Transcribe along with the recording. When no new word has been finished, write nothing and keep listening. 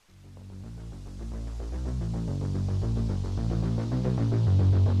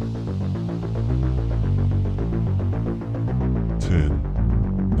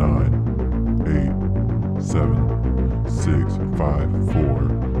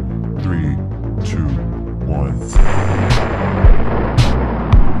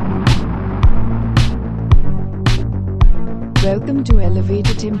Welcome to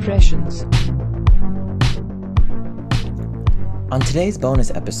Elevated Impressions. On today's bonus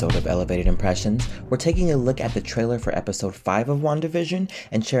episode of Elevated Impressions, we're taking a look at the trailer for episode 5 of WandaVision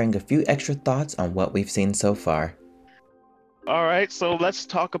and sharing a few extra thoughts on what we've seen so far. All right, so let's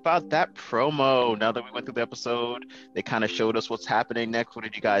talk about that promo. Now that we went through the episode, they kind of showed us what's happening next. What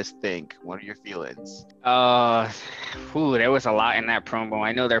did you guys think? What are your feelings? There was a lot in that promo.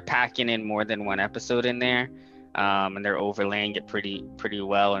 I know they're packing in more than one episode in there, and they're overlaying it pretty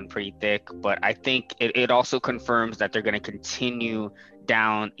well and pretty thick. But I think it also confirms that they're going to continue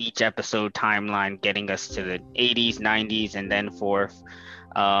down each episode timeline, getting us to the 80s, 90s, and then forth.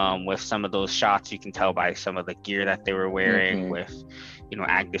 With some of those shots, you can tell by some of the gear that they were wearing, with,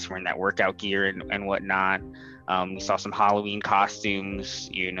 Agnes wearing that workout gear and whatnot. We saw some Halloween costumes,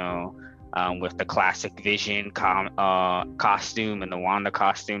 with the classic Vision costume and the Wanda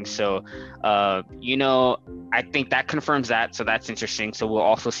costume. So, I think that confirms that. So that's interesting. So we'll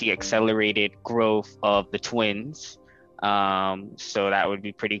also see accelerated growth of the twins. So that would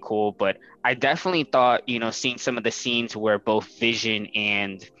be pretty cool. But I definitely thought, seeing some of the scenes where both Vision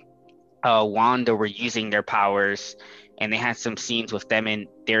and Wanda were using their powers, and they had some scenes with them in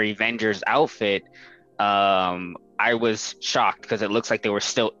their Avengers outfit, I was shocked because it looks like they were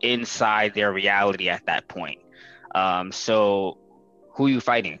still inside their reality at that point. So who are you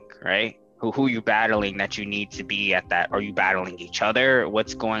fighting, right? Who are you battling that you need to be at that? Are you battling each other?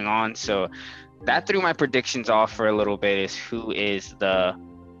 What's going on? So that threw my predictions off for a little bit, is who's the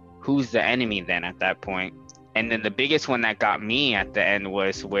enemy then at that point. And then the biggest one that got me at the end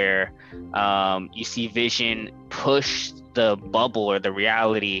was where you see Vision push the bubble or the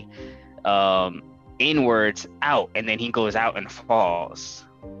reality inwards out, and then he goes out and falls.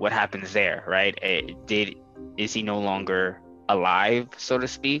 What happens there, right? Is he no longer alive, so to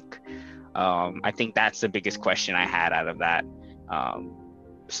speak? I think that's the biggest question I had out of that.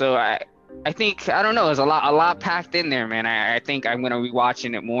 So I think, I don't know, there's a lot packed in there, man. I think I'm gonna be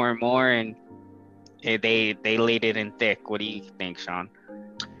watching it more and more, and they laid it in thick. What do you think, Sean?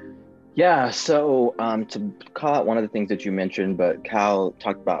 Yeah, so to call out one of the things that you mentioned, but Cal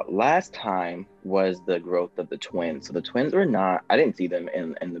talked about last time, was the growth of the twins. So the twins were not, I didn't see them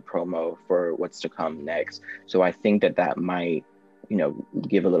in the promo for what's to come next. So I think that might,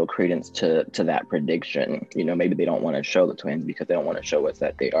 give a little credence to that prediction. Maybe they don't want to show the twins because they don't want to show us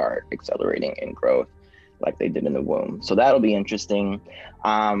that they are accelerating in growth like they did in the womb. So that'll be interesting.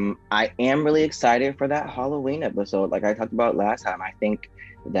 I am really excited for that Halloween episode. Like I talked about last time, I think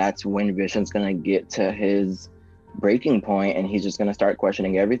that's when Vision's gonna get to his breaking point and he's just gonna start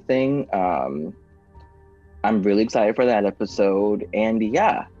questioning everything. I'm really excited for that episode. And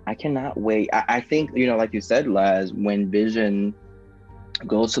yeah, I cannot wait. I think, like you said, Laz, when Vision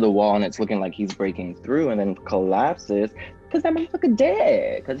goes to the wall and it's looking like he's breaking through and then collapses, because that motherfucker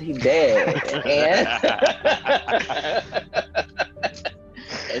dead, because he's dead. And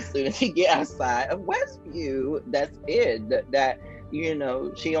as soon as he get outside of Westview, that's it. That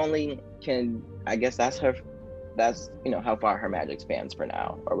she only can, I guess that's how far her magic spans for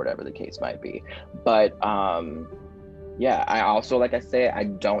now, or whatever the case might be. But yeah, I also, like I said, I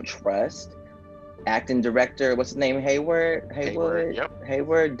don't trust acting director, what's his name, Haywood. Yep.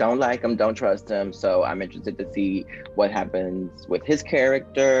 Haywood, don't like him, don't trust him. So I'm interested to see what happens with his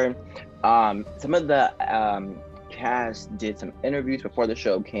character. Some of the cast did some interviews before the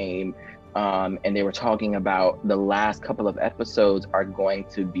show came, and they were talking about the last couple of episodes are going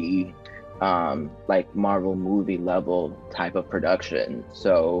to be like Marvel movie level type of production.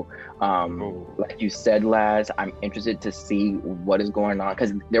 So like you said, Laz, I'm interested to see what is going on,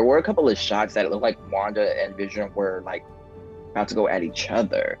 because there were a couple of shots that it looked like Wanda and Vision were like about to go at each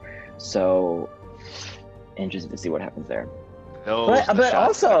other. So interested to see what happens there. But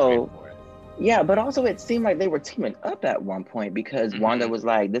also, yeah, but also it seemed like they were teaming up at one point, because Wanda was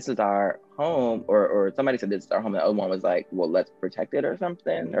like, this is our home, or somebody said this is our home, and the other one was like, well, let's protect it or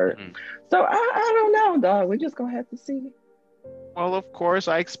something. So I don't know, dog. We're just gonna have to see. Well, of course,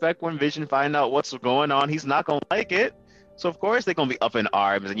 I expect when Vision find out what's going on, he's not gonna like it. So of course they're gonna be up in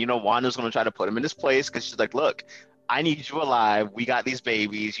arms, and Wanda's gonna try to put him in his place, because she's like, look, I need you alive. We got these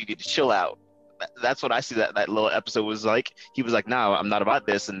babies. You need to chill out. That's what I see that little episode was like. He was like, no, I'm not about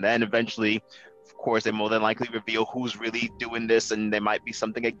this. And then eventually, of course, they more than likely reveal who's really doing this, and there might be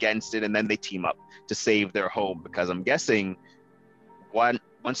something against it, and then they team up to save their home, because I'm guessing once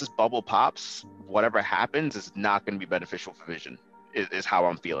this bubble pops, whatever happens is not going to be beneficial for Vision, is how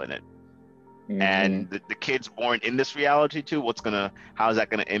I'm feeling it. And the kids born in this reality too, how is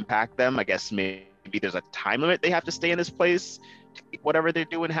that going to impact them? I guess maybe there's a time limit they have to stay in this place to keep whatever they're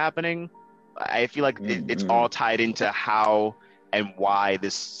doing happening. I feel like it's all tied into how and why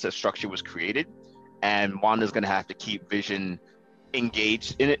this structure was created. And Wanda's going to have to keep Vision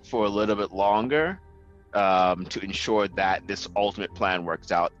engaged in it for a little bit longer to ensure that this ultimate plan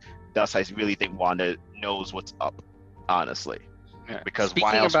works out. Thus, I really think Wanda knows what's up, honestly. Yeah. Because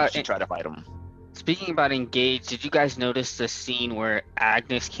why else would she try to fight him? Speaking about engaged, did you guys notice the scene where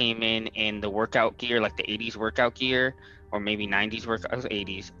Agnes came in the workout gear, like the 80s workout gear, or maybe 90s workout,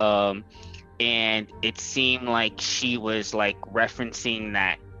 80s? And it seemed like she was like referencing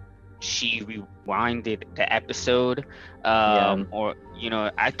that she rewinded the episode, or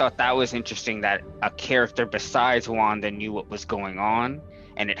I thought that was interesting that a character besides Wanda knew what was going on,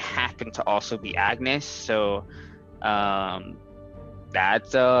 and it happened to also be Agnes. So that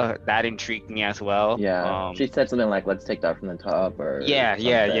intrigued me as well. Yeah, she said something like, "Let's take that from the top," or yeah.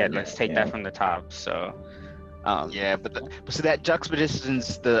 Let's take that from the top. So. But so that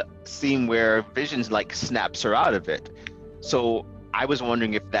juxtapositions the scene where Vision's like snaps her out of it. So I was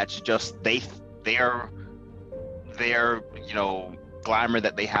wondering if that's just their glamour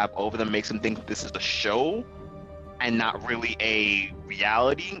that they have over them makes them think this is a show and not really a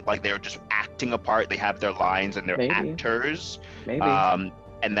reality. Like they're just acting a part. They have their lines and they're actors. Maybe.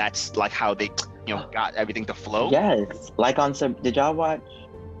 And that's like how they got everything to flow. Yes. Like did y'all watch?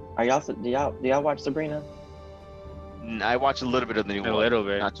 Do y'all watch Sabrina? I watched a little bit of the new one. A little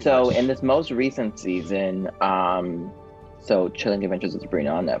bit. Not too So much. in this most recent season, so Chilling Adventures of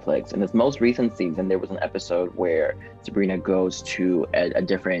Sabrina on Netflix. In this most recent season, there was an episode where Sabrina goes to a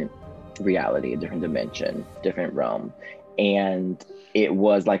different reality, a different dimension, different realm. And it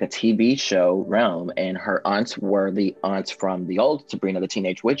was like a TV show realm, and her aunts were the aunts from the old Sabrina, the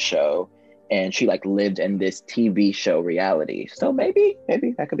Teenage Witch show. And she like lived in this TV show reality. So maybe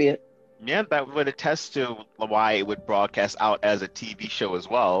that could be it. Yeah, that would attest to why it would broadcast out as a TV show as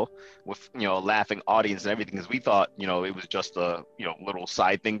well, with laughing audience and everything. Because we thought it was just a little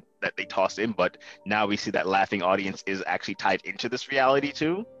side thing that they tossed in, but now we see that laughing audience is actually tied into this reality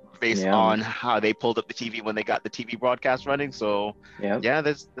too, based on how they pulled up the TV when they got the TV broadcast running. So yeah,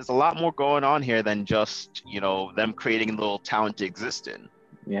 there's a lot more going on here than just them creating a little town to exist in.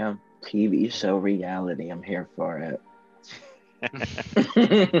 Yeah, TV show reality. I'm here for it.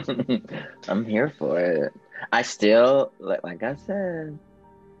 I'm here for it. I still, like I said,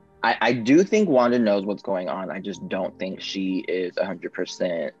 I do think Wanda knows what's going on. I just don't think she is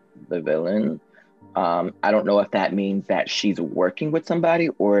 100% the villain. I don't know if that means that she's working with somebody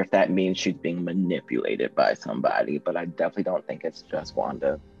or if that means she's being manipulated by somebody, but I definitely don't think it's just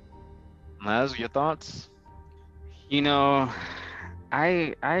Wanda. Maz, your thoughts?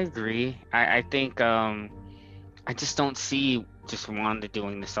 I agree. I think I just don't see just Wanda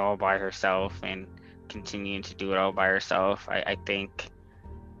doing this all by herself and continuing to do it all by herself. I think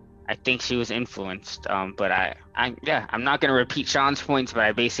she was influenced. But I'm not gonna repeat Sean's points, but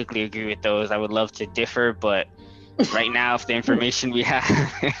I basically agree with those. I would love to differ, but right now, if the information we have,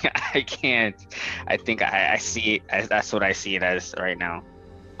 I can't. I think I see it. That's what I see it as right now.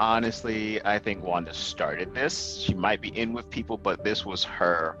 Honestly, I think Wanda started this. She might be in with people, but this was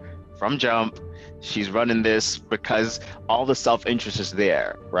her from jump. She's running this because all the self-interest is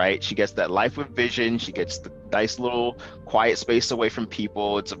there, right? She gets that life with Vision. She gets the nice little quiet space away from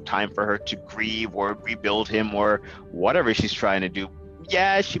people. It's a time for her to grieve or rebuild him or whatever she's trying to do.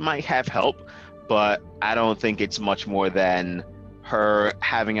 Yeah, she might have help, but I don't think it's much more than her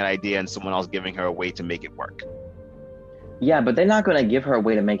having an idea and someone else giving her a way to make it work. Yeah, but they're not going to give her a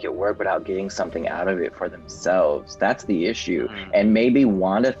way to make it work without getting something out of it for themselves. That's the issue. And maybe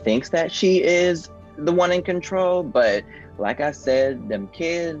Wanda thinks that she is the one in control, but like I said, them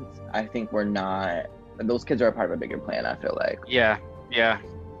kids, I think those kids are a part of a bigger plan, I feel like. Yeah,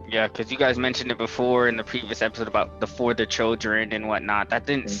 because you guys mentioned it before in the previous episode about the For the Children and whatnot. That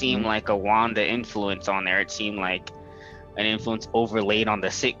didn't seem like a Wanda influence on there. It seemed like an influence overlaid on the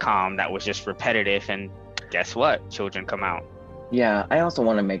sitcom that was just repetitive, and guess what? Children come out. Yeah, I also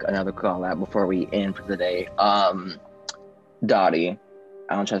want to make another call out before we end for the day. Dottie.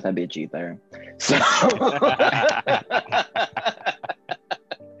 I don't trust that bitch either.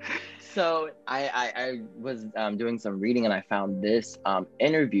 So I was doing some reading and I found this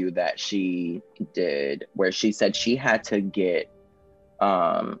interview that she did where she said she had to get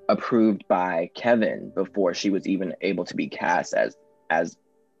approved by Kevin before she was even able to be cast as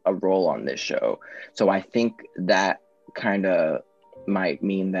a role on this show. So I think that kind of might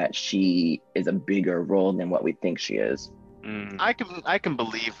mean that she is a bigger role than what we think she is. I can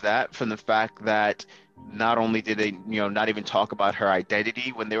believe that from the fact that not only did they not even talk about her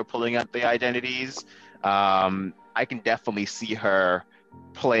identity when they were pulling up the identities, I can definitely see her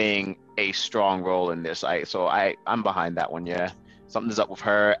playing a strong role in this. I'm behind that one. Yeah. Something's up with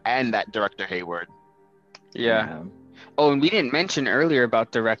her and that director Hayward. Yeah. Oh, and we didn't mention earlier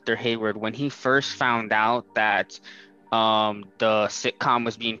about Director Hayward. When he first found out that the sitcom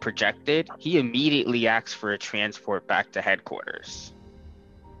was being projected, he immediately asked for a transport back to headquarters.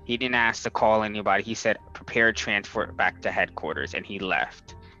 He didn't ask to call anybody. He said, prepare a transport back to headquarters, and he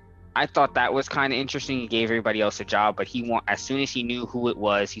left. I thought that was kind of interesting. He gave everybody else a job, but as soon as he knew who it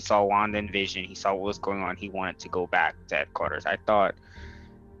was, he saw Wanda and Vision, he saw what was going on, he wanted to go back to headquarters. I thought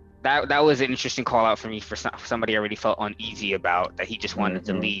that was an interesting call out for me, for somebody I already felt uneasy about, that he just wanted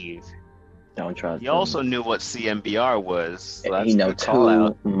to leave. Don't trust He him. also knew what CMBR was. So that's He a knows good call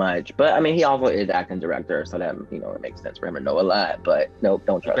out. too much, but I mean, he also is acting director, so that it makes sense for him to know a lot. But nope,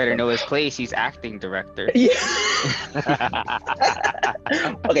 don't trust Better him. know his place. He's acting director. Yeah.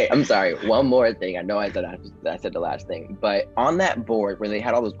 Okay, I'm sorry. One more thing. I know I said the last thing, but on that board where they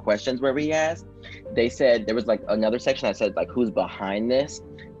had all those questions where we asked, they said there was like another section that said like who's behind this,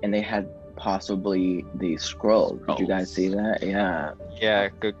 and they had possibly the Skrulls. Did you guys see that? Yeah. Yeah,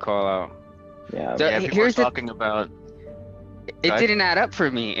 good call out. Yeah. So Yeah, people here's are talking about. It Go ahead. didn't add up for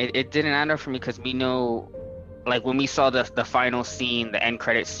me. It didn't add up for me because we know, like when we saw the final scene, the end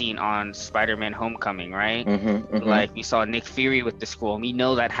credit scene on Spider-Man: Homecoming, right? Like we saw Nick Fury with the Skrull. We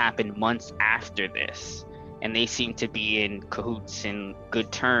know that happened months after this, and they seem to be in cahoots in good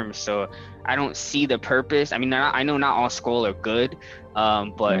terms. So I don't see the purpose. I mean, I know not all Skrull are good,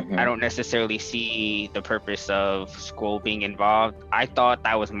 but I don't necessarily see the purpose of Skrull being involved. I thought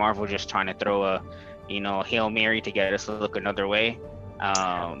that was Marvel just trying to throw a, Hail Mary to get us to look another way.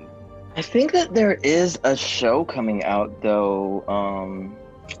 I think that there is a show coming out though.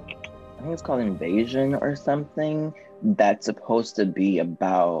 I think it's called Invasion or something. That's supposed to be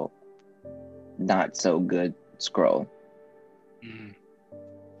about not so good Skrull.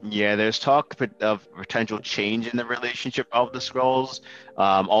 Yeah, there's talk of potential change in the relationship of the Skrulls.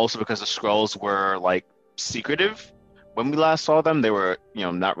 Also because the Skrulls were like secretive when we last saw them. They were,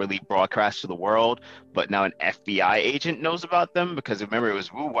 not really broadcast to the world, but now an FBI agent knows about them because remember it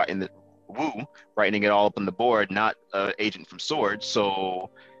was Wu writing it all up on the board, not an agent from SWORD. So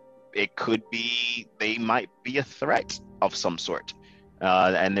it could be they might be a threat of some sort.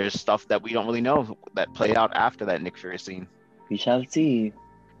 And there's stuff that we don't really know that played out after that Nick Fury scene. We shall see.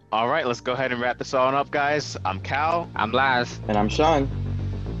 All right, let's go ahead and wrap this on up, guys. I'm Cal. I'm Laz. And I'm Sean.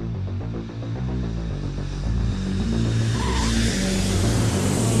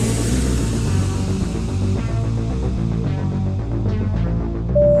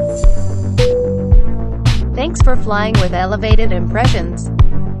 Thanks for flying with Elevated Impressions.